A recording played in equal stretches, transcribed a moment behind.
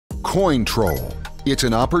CoinTroll. It's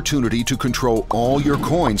an opportunity to control all your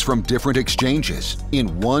coins from different exchanges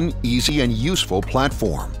in one easy and useful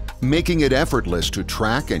platform, making it effortless to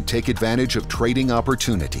track and take advantage of trading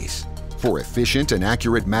opportunities. For efficient and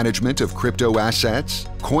accurate management of crypto assets,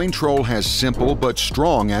 CoinTroll has simple but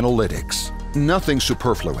strong analytics. Nothing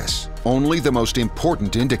superfluous, only the most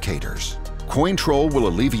important indicators. CoinTroll will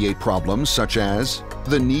alleviate problems such as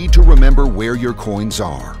the need to remember where your coins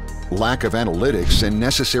are, lack of analytics and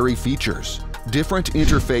necessary features, different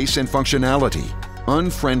interface and functionality,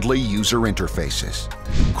 unfriendly user interfaces.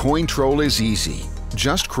 CoinTroll is easy.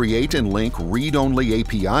 Just create and link read-only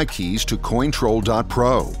API keys to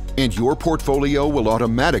CoinTroll.pro, and your portfolio will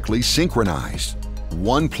automatically synchronize.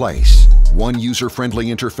 One place, one user-friendly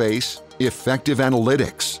interface, effective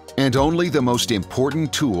analytics, and only the most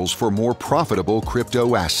important tools for more profitable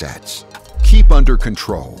crypto assets. Keep under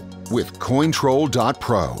control with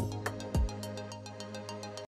CoinTroll.pro.